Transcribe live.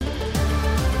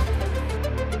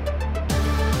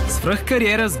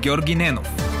Свръхкариера с Георги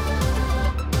Ненов.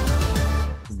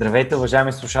 Здравейте,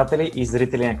 уважаеми слушатели и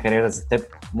зрители на Кариера за теб.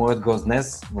 Моят гост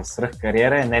днес в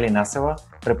Свръхкариера е Нели Насева,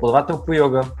 преподавател по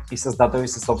йога и създател и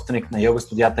съсобственик на йога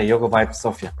студията Йога в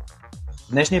София.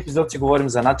 В днешния епизод си говорим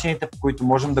за начините, по които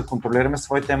можем да контролираме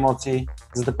своите емоции,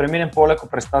 за да преминем по-леко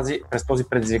през този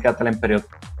предизвикателен период.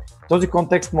 В този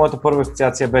контекст моята първа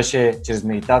асоциация беше чрез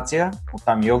медитация,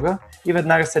 оттам йога и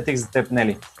веднага сетих за теб,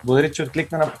 Нели. Благодаря, че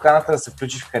откликна на поканата да се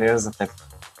включиш в Кариера за теб.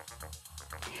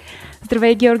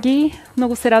 Здравей, Георги!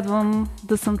 Много се радвам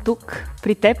да съм тук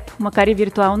при теб, макар и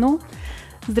виртуално.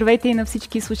 Здравейте и на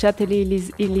всички слушатели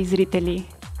или зрители,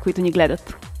 които ни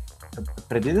гледат.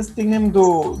 Преди да стигнем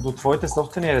до твоите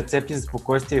собствени рецепти за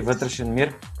спокойствие и вътрешен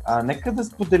мир, нека да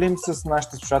споделим с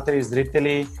нашите слушатели и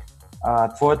зрители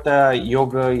твоята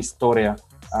йога история.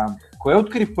 Кое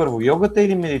откри първо, йогата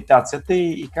или медитацията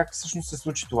и как всъщност се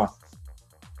случи това?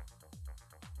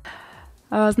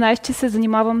 Знаеш, че се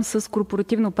занимавам с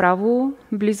корпоративно право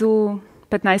близо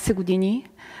 15 години.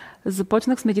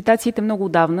 Започнах с медитациите много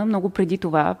отдавна, много преди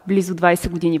това, близо 20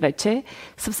 години вече.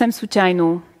 Съвсем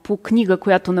случайно по книга,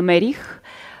 която намерих.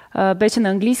 Беше на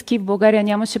английски, в България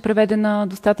нямаше преведена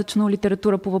достатъчно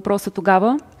литература по въпроса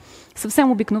тогава.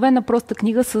 Съвсем обикновена, проста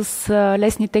книга с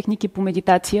лесни техники по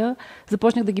медитация.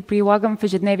 Започнах да ги прилагам в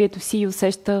ежедневието си и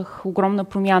усещах огромна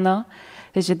промяна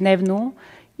ежедневно.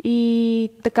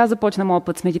 И така започна моят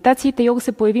път с медитациите. Йога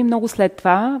се появи много след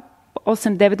това,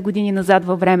 8-9 години назад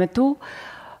във времето.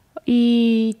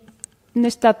 И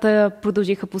нещата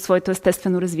продължиха по своето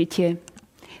естествено развитие.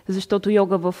 Защото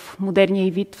йога в модерния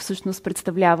й вид всъщност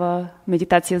представлява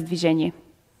медитация с движение.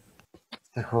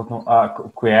 Страхотно.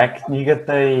 Коя е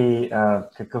книгата и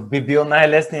какъв би бил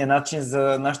най-лесният начин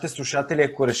за нашите слушатели,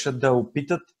 ако решат да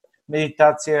опитат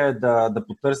медитация, да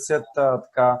потърсят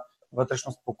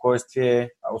вътрешно спокойствие,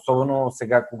 особено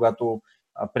сега, когато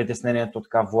притеснението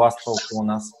така властва около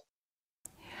нас?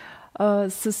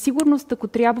 Със сигурност, ако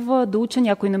трябва да уча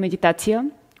някой на медитация,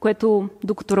 което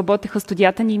докато работеха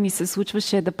студията ни ми се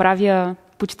случваше да правя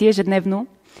почти ежедневно,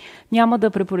 няма да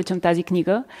препоръчам тази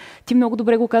книга. Ти много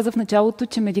добре го каза в началото,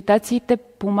 че медитациите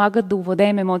помагат да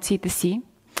овладеем емоциите си.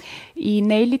 И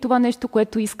не е ли това нещо,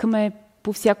 което искаме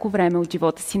по всяко време от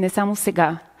живота си, не само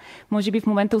сега? Може би в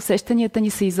момента усещанията ни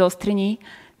са изострени,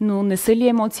 но не са ли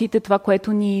емоциите това,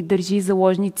 което ни държи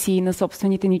заложници на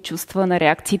собствените ни чувства, на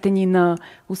реакциите ни, на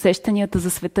усещанията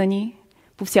за света ни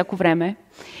по всяко време?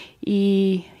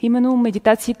 И именно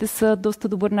медитациите са доста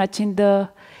добър начин да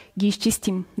ги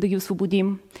изчистим, да ги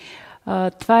освободим.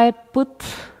 Това е път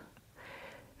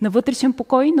на вътрешен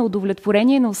покой, на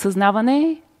удовлетворение, на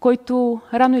осъзнаване, който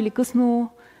рано или късно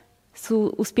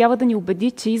успява да ни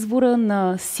убеди, че извора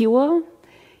на сила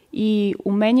и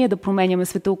умение да променяме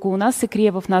света около нас се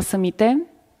крие в нас самите.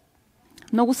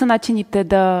 Много са начините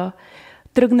да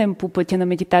тръгнем по пътя на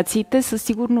медитациите. Със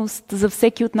сигурност за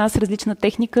всеки от нас различна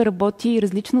техника работи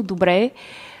различно добре.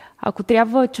 Ако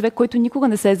трябва човек, който никога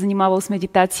не се е занимавал с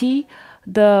медитации,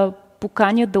 да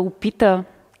поканя да опита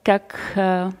как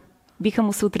биха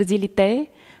му се отразили те,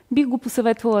 бих го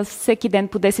посъветвала всеки ден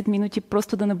по 10 минути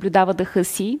просто да наблюдава дъха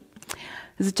си.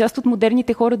 За част от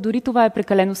модерните хора дори това е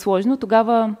прекалено сложно.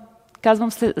 Тогава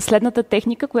казвам следната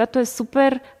техника, която е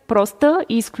супер проста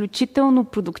и изключително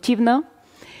продуктивна.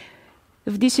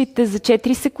 Вдишайте за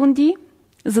 4 секунди,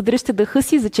 задръжте дъха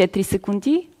си за 4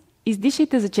 секунди,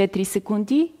 издишайте за 4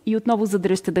 секунди и отново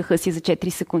задръжте дъха си за 4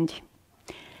 секунди.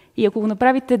 И ако го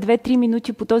направите 2-3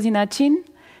 минути по този начин,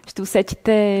 ще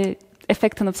усетите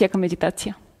ефекта на всяка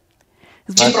медитация.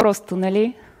 Звучи просто,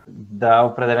 нали? Да,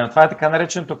 определено. Това е така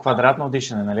нареченото квадратно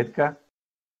дишане, нали така?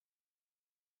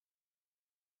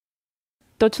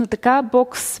 Точно така.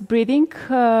 Box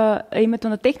breathing е името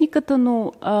на техниката,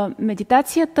 но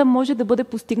медитацията може да бъде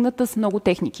постигната с много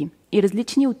техники. И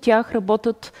различни от тях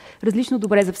работят различно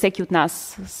добре за всеки от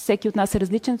нас. Всеки от нас е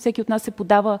различен, всеки от нас се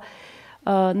подава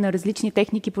на различни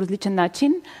техники по различен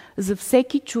начин. За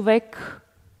всеки човек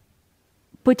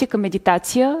пътя към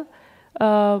медитация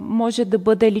може да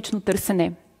бъде лично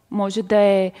търсене. Може да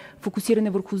е фокусиране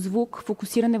върху звук,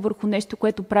 фокусиране върху нещо,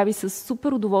 което прави с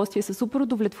супер удоволствие, с супер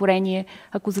удовлетворение.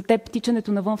 Ако за теб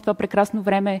тичането навън в това прекрасно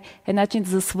време е начин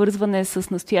за свързване с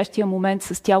настоящия момент,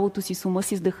 с тялото си, с ума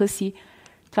си, с дъха си,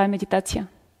 това е медитация.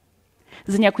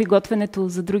 За някои готвенето,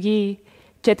 за други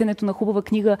четенето на хубава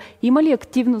книга. Има ли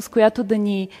активност, която да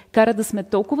ни кара да сме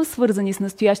толкова свързани с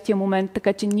настоящия момент,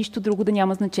 така че нищо друго да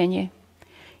няма значение?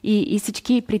 И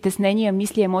всички притеснения,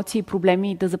 мисли, емоции и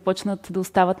проблеми да започнат да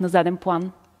остават на заден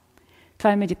план.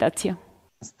 Това е медитация.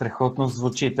 Страхотно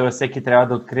звучи. Тоест всеки трябва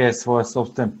да открие своя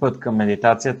собствен път към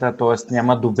медитацията, т.е.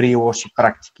 няма добри и лоши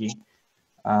практики.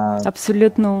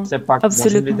 Абсолютно. Все пак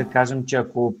можем ли да кажем, че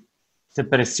ако се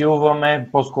пресилваме,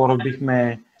 по-скоро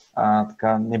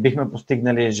не бихме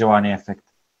постигнали желания ефект?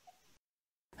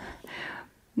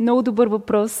 Много добър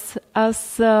въпрос. Аз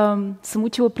съм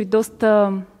учила при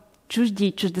доста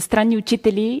чуждестранни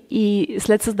учители и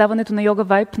след създаването на Йога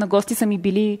Вайб на гости са ми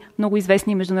били много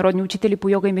известни международни учители по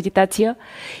йога и медитация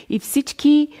и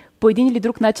всички по един или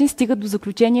друг начин стигат до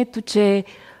заключението, че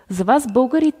за вас,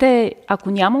 българите,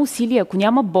 ако няма усилие, ако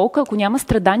няма болка, ако няма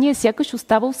страдание, сякаш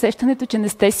остава усещането, че не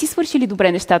сте си свършили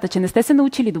добре нещата, че не сте се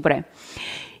научили добре.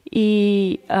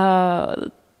 И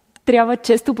трябва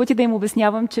често пъти да им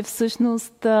обяснявам, че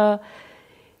всъщност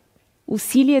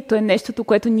усилието е нещото,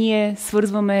 което ние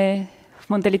свързваме в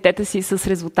менталитета си с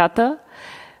резултата.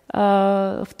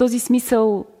 В този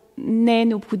смисъл не е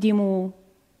необходимо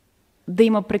да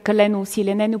има прекалено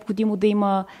усилие, не е необходимо да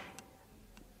има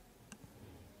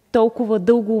толкова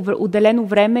дълго отделено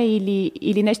време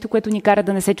или нещо, което ни кара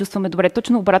да не се чувстваме добре.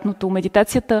 Точно обратното,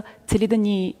 медитацията цели да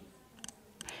ни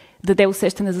даде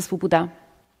усещане за свобода.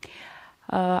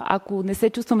 Ако не се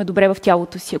чувстваме добре в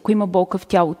тялото си, ако има болка в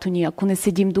тялото ни, ако не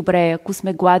седим добре, ако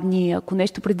сме гладни, ако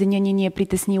нещо през деня ни е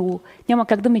притеснило, няма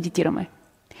как да медитираме.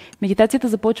 Медитацията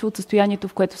започва от състоянието,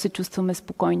 в което се чувстваме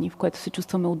спокойни, в което се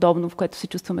чувстваме удобно, в което се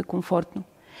чувстваме комфортно.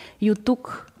 И от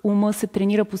тук ума се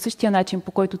тренира по същия начин,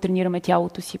 по който тренираме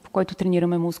тялото си, по който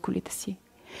тренираме мускулите си.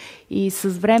 И с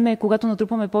време, когато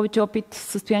натрупаме повече опит,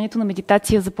 състоянието на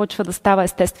медитация започва да става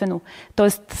естествено.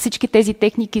 Тоест всички тези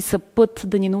техники са път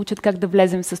да ни научат как да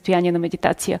влезем в състояние на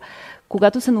медитация.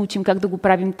 Когато се научим как да го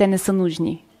правим, те не са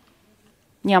нужни.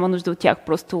 Няма нужда от тях,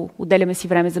 просто отделяме си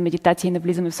време за медитация и не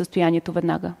влизаме в състоянието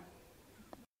веднага.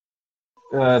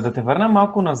 Да те върна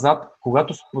малко назад,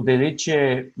 когато сподели,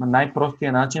 че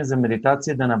най-простият начин за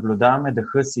медитация е да наблюдаваме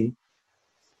дъха си.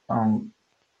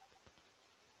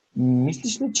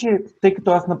 Мислиш ли, че, тъй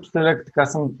като аз напоследък така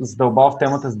съм задълбал в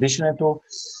темата с дишането,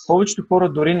 повечето хора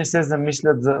дори не се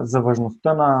замислят за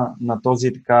важността на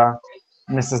този така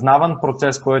несъзнаван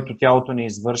процес, който тялото ни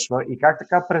извършва и как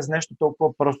така през нещо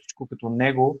толкова простичко като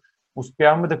него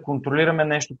успяваме да контролираме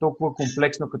нещо толкова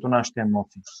комплексно като нашите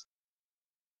емоции?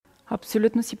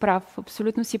 Абсолютно си прав,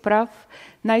 абсолютно си прав.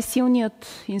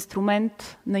 Най-силният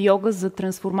инструмент на йога за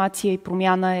трансформация и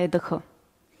промяна е дъха.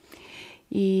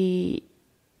 И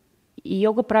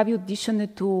йога прави от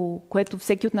дишането, което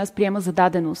всеки от нас приема за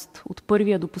даденост, от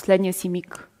първия до последния си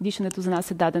миг. Дишането за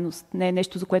нас е даденост, не е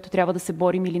нещо, за което трябва да се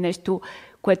борим или нещо,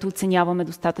 което оценяваме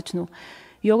достатъчно.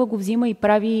 Йога го взима и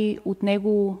прави от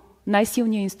него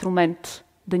най-силният инструмент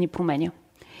да ни променя.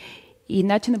 И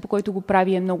начинът, по който го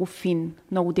прави, е много фин,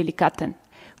 много деликатен.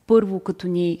 Първо, като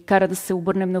ни кара да се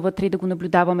обърнем навътре и да го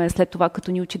наблюдаваме, след това,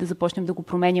 като ни учи да започнем да го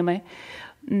променяме.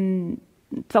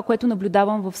 Това, което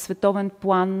наблюдавам в световен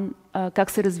план,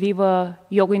 как се развива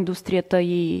йога индустрията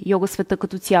и йога света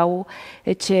като цяло,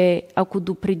 е, че ако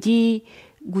допреди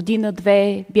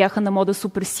година-две бяха на мода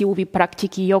суперсилови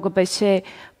практики, йога беше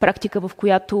практика, в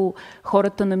която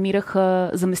хората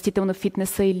намираха заместител на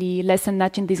фитнеса или лесен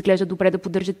начин да изглеждат добре, да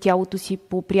поддържат тялото си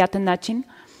по приятен начин,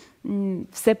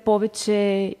 все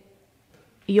повече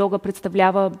йога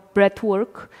представлява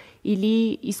breathwork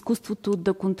или изкуството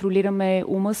да контролираме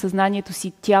ума, съзнанието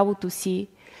си, тялото си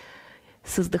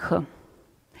с дъха.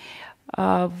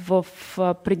 В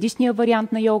предишния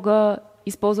вариант на йога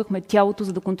използвахме тялото,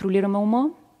 за да контролираме ума,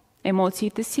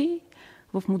 емоциите си.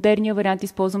 В модерния вариант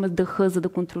използваме дъха, за да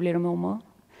контролираме ума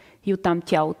и оттам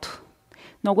тялото.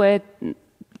 Много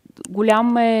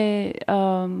голям е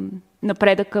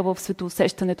напредъка в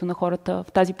светоусещането на хората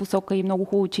в тази посока и много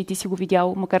хубаво, че и ти си го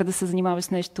видял, макар да се занимаваш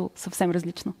с нещо съвсем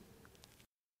различно.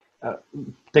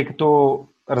 Тъй като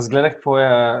разгледах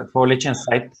твоя личен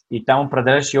сайт и там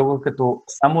определяш йога като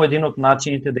само един от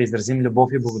начините да изразим любов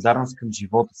и благодарност към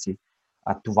живота си.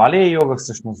 А това ли е йога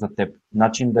всъщност за теб?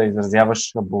 Начин да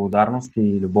изразяваш благодарност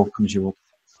и любов към живота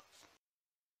си?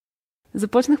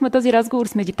 Започнахме този разговор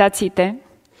с медитациите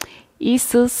и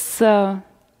с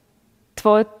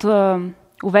твоята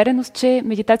увереност, че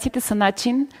медитациите са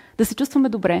начин да се чувстваме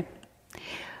добре,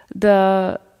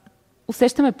 да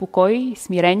усещаме покой,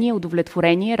 смирение,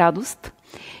 удовлетворение, радост.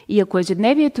 И ако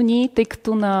ежедневието ни, тъй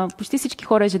като на почти всички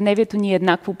хора ежедневието ни е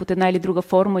еднакво под една или друга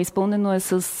форма, изпълнено е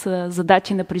с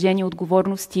задачи, напрежения,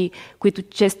 отговорности, които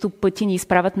често пъти ни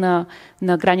изправят на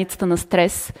границата на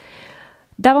стрес,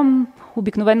 давам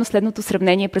обикновено следното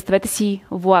сравнение. Представете си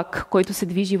влак, който се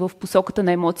движи в посоката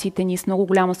на емоциите ни с много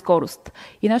голяма скорост.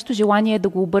 И нашето желание е да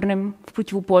го обърнем в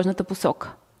противоположната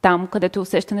посока. Там, където е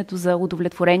усещането за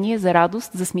удовлетворение, за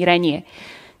радост, за смирение.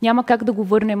 Няма как да го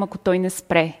върнем, ако той не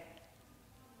спре.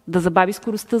 да забави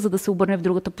скоростта, за да се обърне в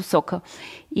другата посока.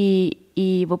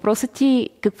 И въпросът ти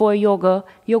какво е йога?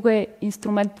 Йога е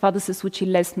инструмент това да се случи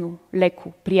лесно,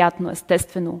 леко, приятно,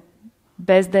 естествено,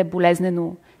 без да е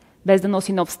болезнено, без да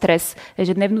носи нов стрес.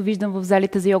 Ежедневно виждам в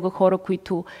залите за йога хора,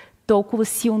 които толкова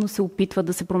силно се опитват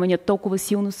да се променят, толкова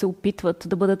силно се опитват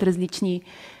да бъдат различни.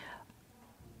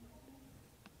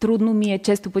 Трудно ми е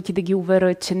често пъти да ги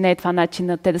уверя, че не е това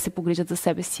начина те да се погрижат за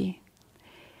себе си.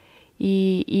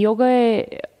 И йога е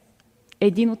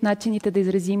един от начините да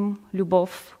изразим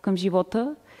любов към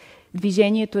живота.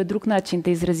 Движението е друг начин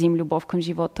да изразим любов към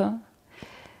живота.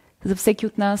 За всеки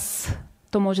от нас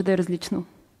то може да е различно.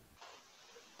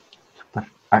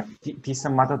 А ти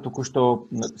самата току-що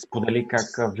сподели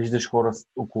как виждаш хора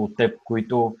около теб,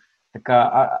 които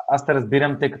така... Аз те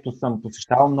разбирам, тъй като съм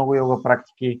посещавал много йога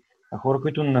практики, хора,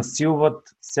 които насилват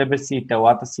себе си и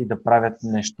телата си да правят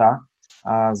неща,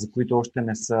 за които още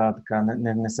не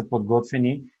са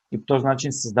подготвени и по този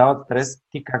начин създават стрес.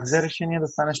 Ти как взе решение да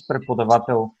станеш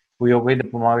преподавател по йога и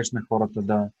да помагаш на хората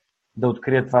да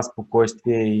открият това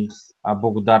спокойствие и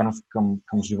благодарност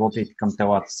към живота и към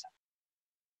телата си?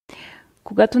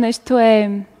 Когато нещо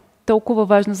е толкова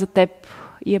важно за теб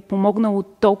и е помогнало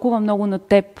толкова много на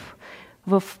теб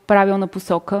в правилна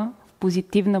посока, в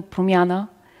позитивна промяна,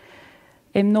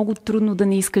 е много трудно да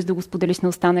не искаш да го споделиш на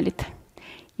останалите.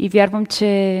 И вярвам,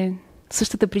 че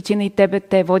същата причина и тебе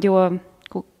те е водила,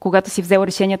 когато си взел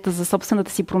решенията за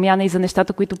собствената си промяна и за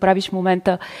нещата, които правиш в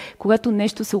момента, когато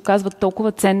нещо се оказва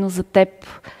толкова ценно за теб,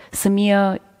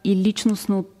 самия и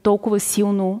личностно толкова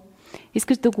силно,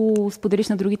 искаш да го споделиш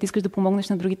на другите, искаш да помогнеш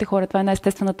на другите хора. Това е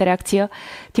най-естествената реакция.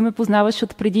 Ти ме познаваш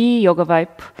от преди Йога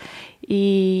Вайб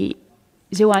и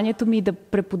желанието ми да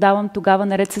преподавам тогава,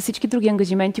 наред с всички други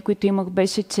ангажименти, които имах,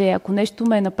 беше, че ако нещо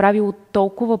ме е направило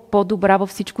толкова по-добра във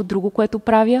всичко друго, което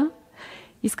правя,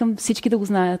 искам всички да го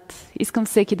знаят. Искам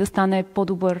всеки да стане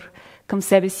по-добър към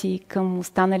себе си, към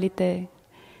останалите,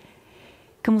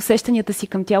 към усещанията си,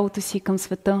 към тялото си, към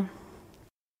света.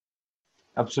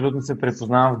 Абсолютно се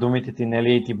препознавам в думите ти,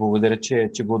 Нели, и ти благодаря,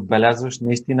 че го отбелязваш.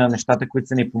 Наистина, нещата, които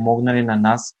са ни помогнали на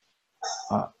нас,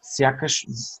 сякаш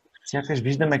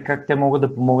виждаме как те могат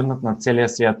да помогнат на целия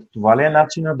свят. Това ли е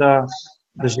начина да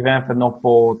живеем в едно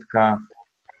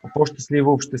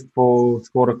по-щастливо общество с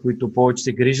хора, които повече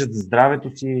се грижат за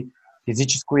здравето си,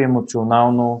 физическо и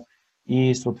емоционално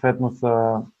и съответно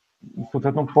са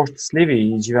по-щастливи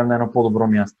и живеем на едно по-добро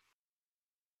място?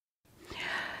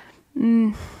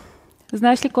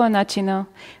 Знаеш ли кой е начина?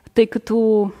 Тъй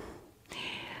като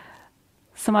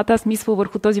самата аз мисля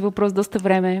върху този въпрос доста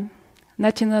време.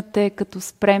 Начинът е като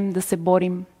спрем да се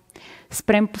борим.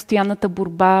 Спрем постоянната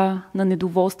борба на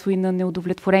недоволство и на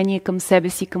неудовлетворение към себе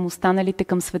си, към останалите,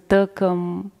 към света,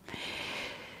 към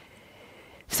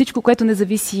всичко, което не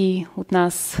зависи от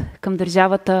нас, към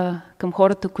държавата, към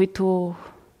хората, които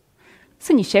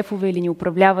са ни шефове или ни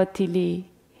управляват, или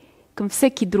към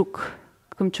всеки друг,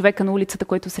 към човека на улицата,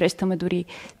 който срещаме дори.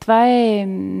 Това е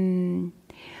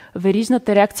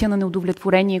верижната реакция на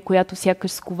неудовлетворение, която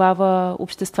сякаш сковава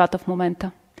обществата в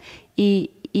момента.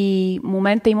 И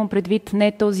момента имам предвид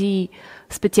не този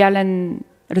специален,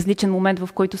 различен момент, в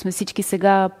който сме всички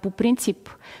сега по принцип.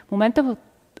 Момента,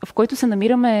 в който се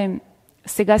намираме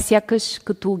сега сякаш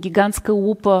като гигантска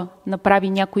лупа направи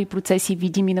някои процеси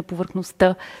видими на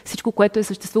повърхността. Всичко, което е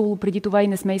съществувало преди това и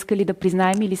не сме искали да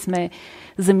признаем или сме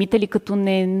замитали като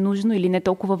ненужно или не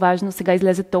толкова важно, сега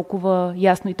излезе толкова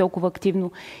ясно и толкова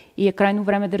активно. И е крайно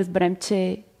време да разберем,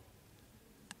 че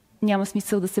няма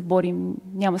смисъл да се борим,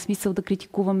 няма смисъл да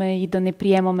критикуваме и да не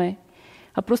приемаме,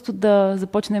 а просто да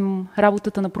започнем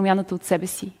работата на промяната от себе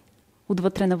си,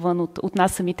 отвътре навън, от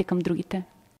нас самите към другите.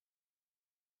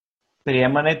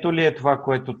 Приемането ли е това,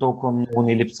 което толкова много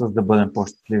ни липсва, за да бъдем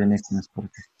по-щастливи наистина според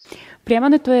теб?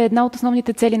 Приемането е една от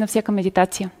основните цели на всяка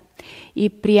медитация. И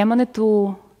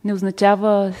приемането не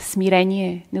означава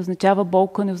смирение, не означава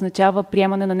болка, не означава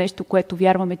приемане на нещо, което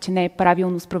вярваме, че не е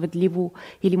правилно, справедливо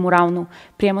или морално.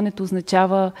 Приемането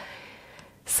означава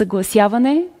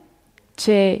съгласяване,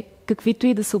 че каквито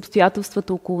и да са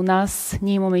обстоятелствата около нас,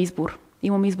 ние имаме избор.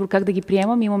 Имаме избор как да ги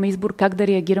приемам, имаме избор как да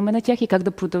реагираме на тях и как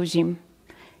да продължим.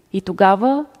 И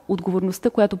тогава отговорността,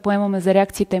 която поемаме за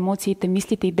реакциите, емоциите,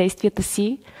 мислите и действията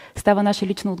си, става наша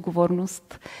лична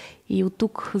отговорност. И от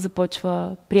тук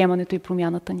започва приемането и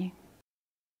промяната ни.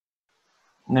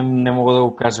 Не мога да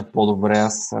го кажа по-добре.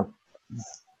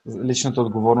 Личната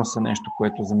отговорност е нещо,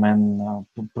 което за мен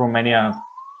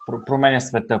променя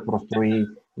света просто. И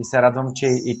се радвам, че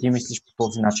и ти мислиш по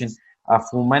този начин. А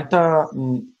в момента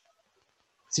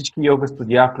всички йога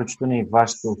студия, включително и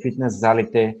вашите, фитнес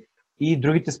залите и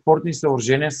другите спортни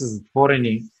съоръжения са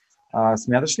затворени.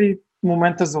 Смяташ ли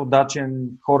момента за удачен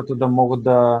хората да могат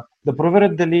да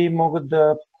проверят дали могат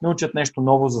да научат нещо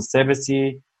ново за себе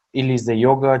си или за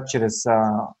йога чрез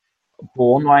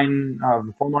по онлайн,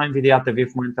 в онлайн видеята. Вие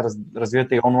в момента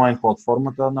развивате и онлайн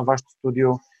платформата на вашето студио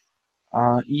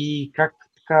и как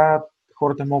така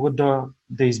хората могат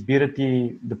да избират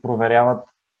и да проверяват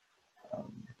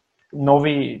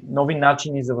нови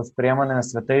начини за възприемане на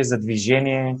света и за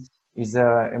движение и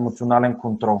за емоционален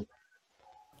контрол.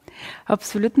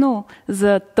 Абсолютно.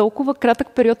 За толкова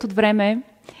кратък период от време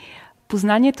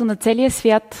познанието на целия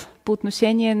свят по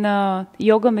отношение на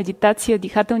йога, медитация,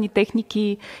 дихателни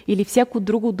техники или всяко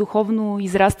друго духовно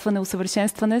израстване,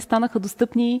 усъвършенстване станаха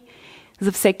достъпни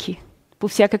за всеки, по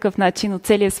всякакъв начин от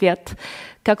целия свят.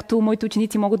 Както моите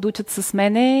ученици могат да учат с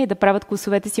мене, да правят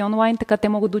класовете си онлайн, така те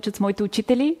могат да учат с моите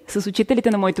учители, с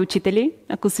учителите на моите учители,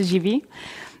 ако са живи.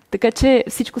 Така че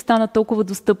всичко стана толкова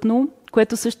достъпно,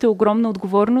 което също е огромна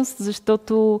отговорност,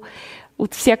 защото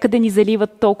от всякъде ни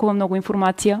заливат толкова много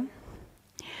информация.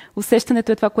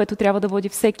 Усещането е това, което трябва да води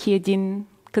всеки един,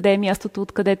 къде е мястото,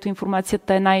 откъдето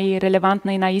информацията е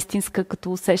най-релевантна и най-истинска,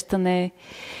 като усещане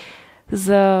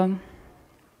за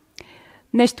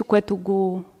нещо, което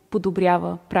го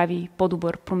подобрява, прави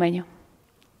по-добър, променя.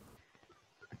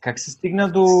 Как се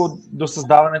стигна до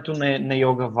създаването на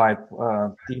йога вайб?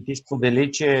 Ти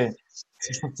сподели, че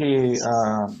всъщност си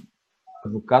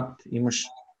адвокат, имаш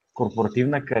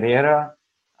корпоративна кариера.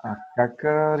 Как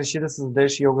реши да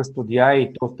създадеш йога студия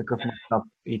и то в такъв мащаб,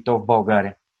 и то в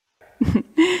България?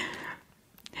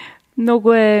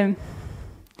 Много е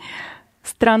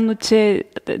странно, че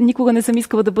никога не съм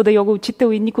искала да бъда йога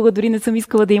учител и никога дори не съм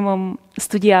искала да имам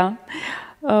студия.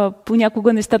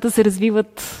 Понякога нещата се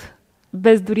развиват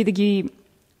без дори да ги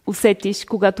усетиш,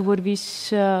 когато вървиш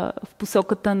в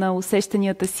посоката на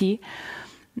усещанията си.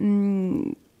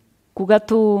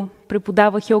 Когато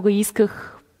преподавах йога и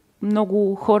исках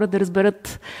много хора да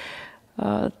разберат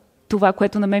това,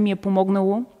 което на мен ми е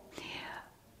помогнало,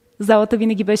 залата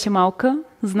винаги беше малка,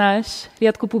 знаеш,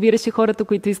 рядко побираше хората,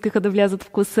 които искаха да влязат в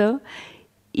класа.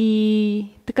 И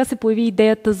така се появи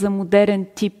идеята за модерен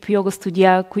тип йога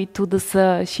студия, които да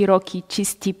са широки,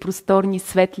 чисти, просторни,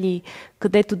 светли,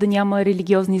 където да няма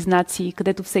религиозни знаци,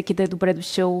 където всеки да е добре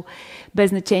дошъл, без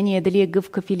значение дали е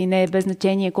гъвкав или не, без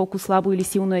значение колко слабо или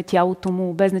силно е тялото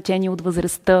му, без значение от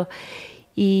възрастта.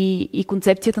 И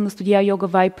концепцията на студия Йога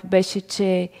Вайб беше,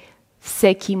 че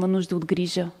всеки има нужда от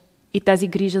грижа. И тази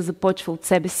грижа започва от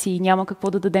себе си. Няма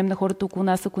какво да дадем на хората около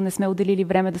нас, ако не сме отделили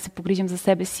време да се погрижим за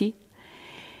себе си.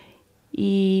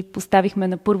 И поставихме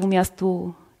на първо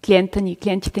място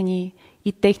клиентите ни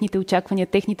и техните очаквания,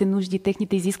 техните нужди,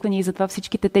 техните изисквания. И затова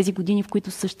всичките тези години, в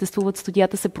които съществуват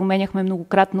студията, се променяхме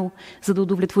многократно, за да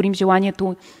удовлетворим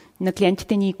желанието на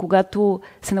клиентите ни. И когато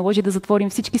се наложи да затворим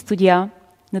всички студия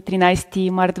на 13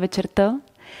 март вечерта,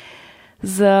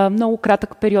 за много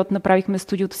кратък период направихме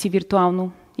студиото си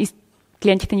виртуално и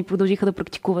клиентите ни продължиха да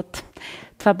практикуват.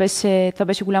 Това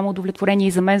беше голямо удовлетворение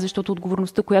и за мен, защото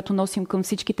отговорността, която носим към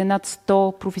всичките над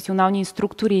 100 професионални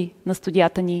инструктори на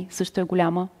студията ни, също е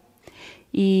голяма.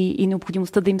 И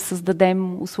необходимостта да им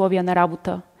създадем условия на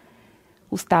работа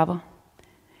остава.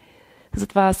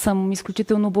 Затова съм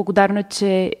изключително благодарна,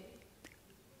 че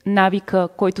навика,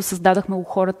 който създадахме у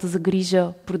хората за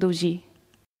грижа, продължи.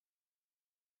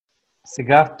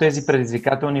 Сега в тези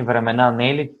предизвикателни времена не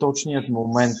е ли точният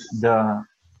момент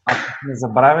ако сме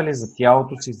забравили за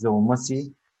тялото си, за ума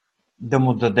си, да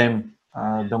му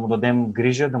дадем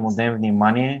грижа, да му дадем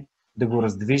внимание, да го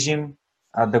раздвижим,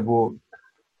 да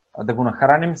го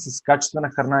нахраним с качествена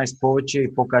храна и с повече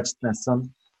и по-качествен сън?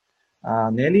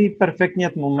 Не е ли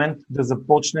перфектният момент да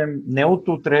започнем не от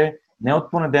утре, не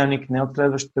от понеделник, не от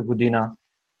следващата година,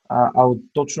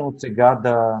 точно от сега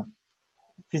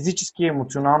физически и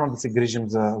емоционално да се грижим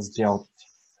за тялото си?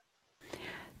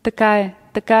 Така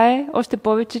е. Още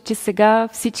повече, че сега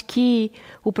всички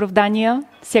оправдания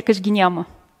сякаш ги няма.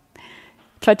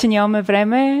 Това, че нямаме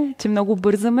време, че много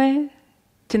бързаме,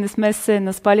 че не сме се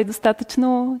наспали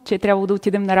достатъчно, че е трябвало да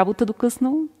отидем на работа до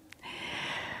късно.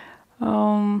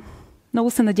 Много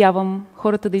се надявам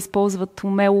хората да използват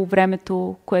умело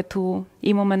времето, което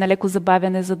имаме на леко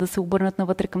забавяне, за да се обърнат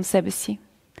навътре към себе си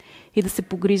и да се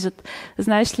погрижат.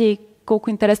 Знаеш ли колко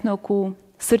интересно, ако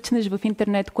сърчнеш в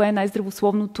интернет кое е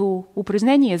най-здравословното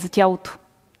упражнение за тялото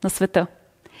на света?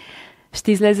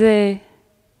 Ще излезе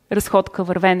разходка,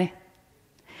 вървене.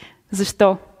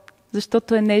 Защо?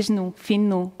 Защото е нежно,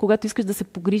 финно. Когато искаш да се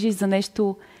погрижиш за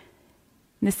нещо,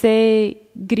 не се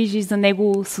грижиш за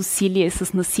него с усилие,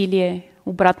 с насилие,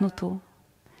 обратното.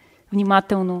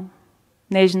 Внимателно,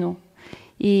 нежно.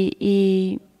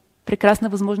 И прекрасна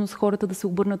възможност хората да се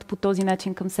обърнат по този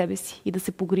начин към себе си и да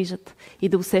се погрижат и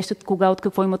да усещат кога от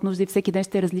какво имат нужда и всеки ден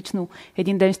ще е различно.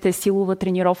 Един ден ще е силова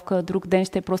тренировка, друг ден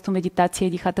ще е просто медитация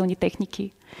и дихателни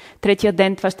техники. Третия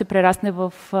ден това ще прерасне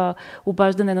в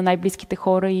обаждане на най-близките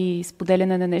хора и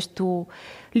споделяне на нещо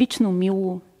лично,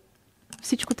 мило.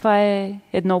 Всичко това е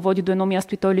едно, води до едно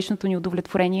място и то е личното ни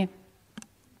удовлетворение.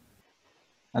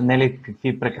 Нели,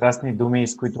 какви прекрасни думи,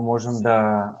 с които можем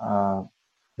да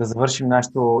завършим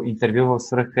нашето интервю в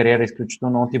Свръхкариера. Изключително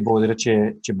много ти благодаря,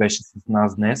 че беше с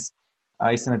нас днес.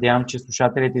 И се надявам, че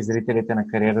слушателите и зрителите на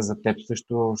Кариера за теб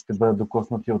също ще бъдат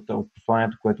докоснати от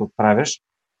посланието, което отправяш.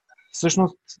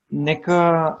 Всъщност,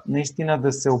 нека наистина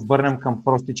да се обърнем към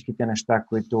простичките неща,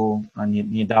 които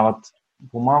ни дават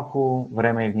по-малко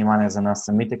време и внимание за нас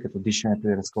самите, като дишането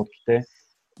и разходките.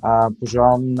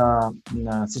 Пожелавам на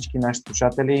всички наши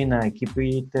слушатели и на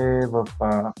екипите в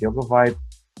йога-вайб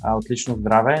отлично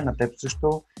здраве, на теб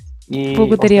също. И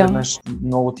благодаря. Веднъж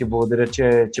много ти благодаря,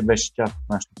 че беше част от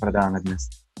нашето предаване днес.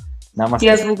 И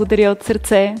аз благодаря от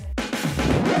сърце.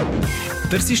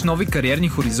 Търсиш нови кариерни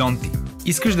хоризонти.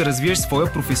 Искаш да развиеш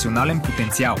своя професионален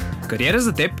потенциал. Кариера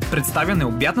за теб представя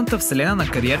необятната вселена на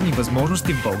кариерни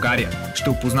възможности в България. Ще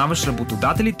опознаваш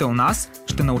работодателите у нас,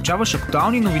 ще научаваш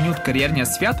актуални новини от кариерния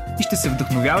свят и ще се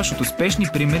вдъхновяваш от успешни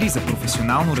примери за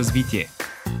професионално развитие.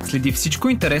 Следи всичко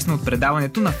интересно от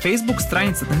предаването на Facebook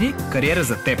страницата ни Кариера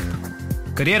за теб.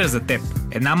 Кариера за теб.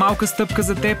 Една малка стъпка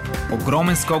за теб,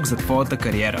 огромен скок за твоята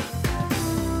кариера.